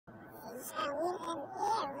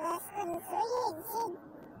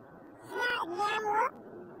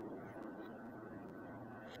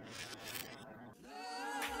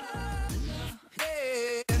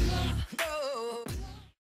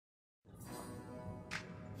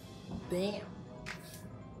Damn.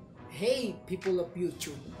 Hey, people of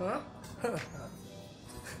YouTube, huh?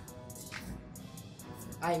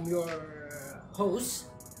 I'm your host,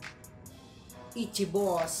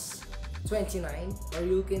 Ichiboss29, or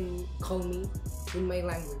you can call me in my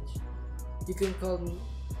language. You can call me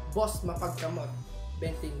Boss Mapagkamot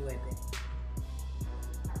 29.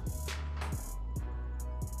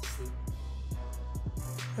 See?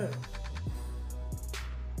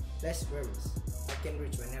 Less worries. I can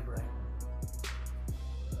reach whenever I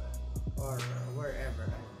or wherever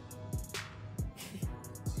I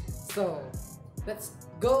So let's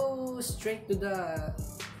go straight to the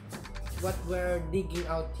what we're digging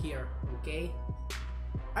out here, okay?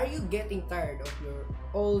 Are you getting tired of your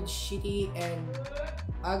old shitty and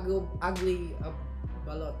ugly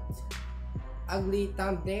ugly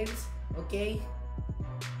thumbnails? Okay,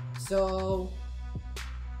 so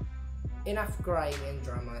enough crying and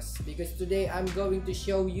dramas, because today I'm going to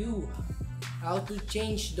show you how to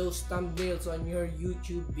change those thumbnails on your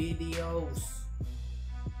YouTube videos.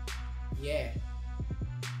 Yeah.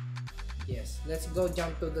 Yes, let's go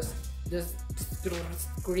jump to the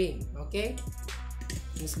screen, okay?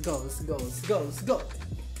 Let's go.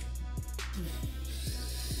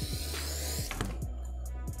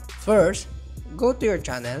 First, go to your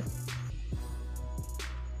channel.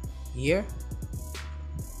 Here.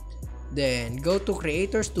 Then go to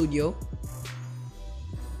Creator Studio.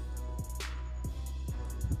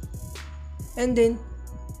 And then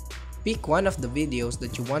pick one of the videos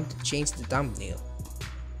that you want to change the thumbnail.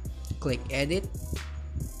 Click edit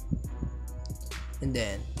and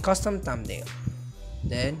then custom thumbnail.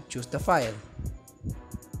 Then choose the file.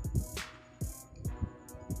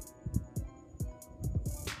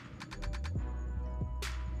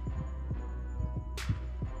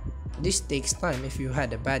 This takes time if you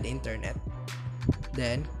had a bad internet.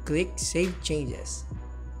 Then click save changes.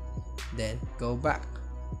 Then go back.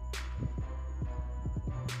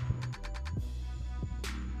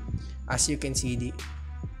 As you can see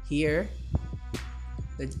here,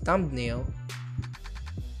 the thumbnail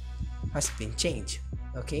has been changed.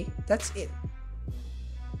 Okay, that's it.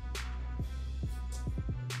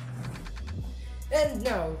 And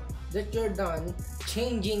now that you're done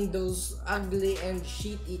changing those ugly and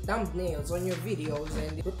shitty thumbnails on your videos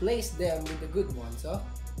and replace them with the good ones,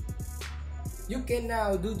 you can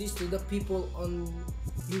now do this to the people on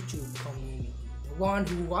YouTube community, the one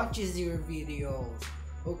who watches your videos.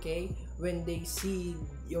 Okay, when they see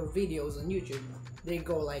your videos on YouTube, they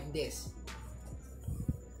go like this.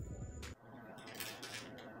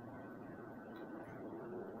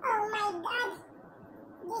 Oh my god,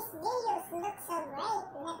 these videos look so great,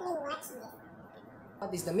 let me watch this.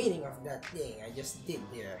 What is the meaning of that thing I just did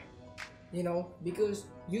there? You know, because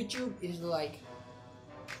YouTube is like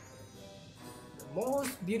the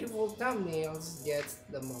most beautiful thumbnails gets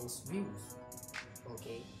the most views.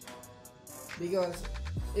 Okay, because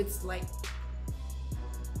it's like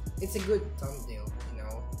it's a good thumbnail, you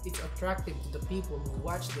know, it's attractive to the people who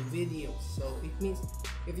watch the videos. So it means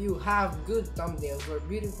if you have good thumbnails or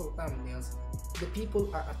beautiful thumbnails, the people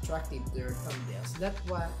are attracted to their thumbnails. That's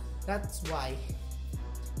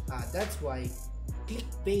why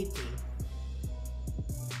clickbaiting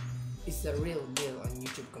is a real deal on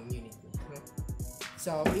YouTube community.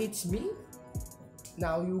 So it's me.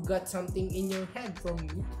 Now you got something in your head from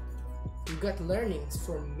me. You got learnings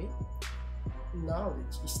from me.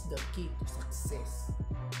 Knowledge is the key to success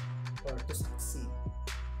or to succeed.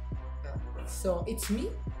 So it's me,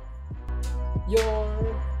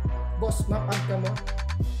 your Boss Mapagkamot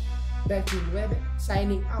 29,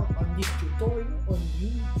 signing out on this tutorial on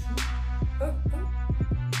YouTube.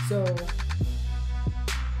 So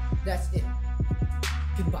that's it.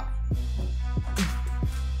 Goodbye.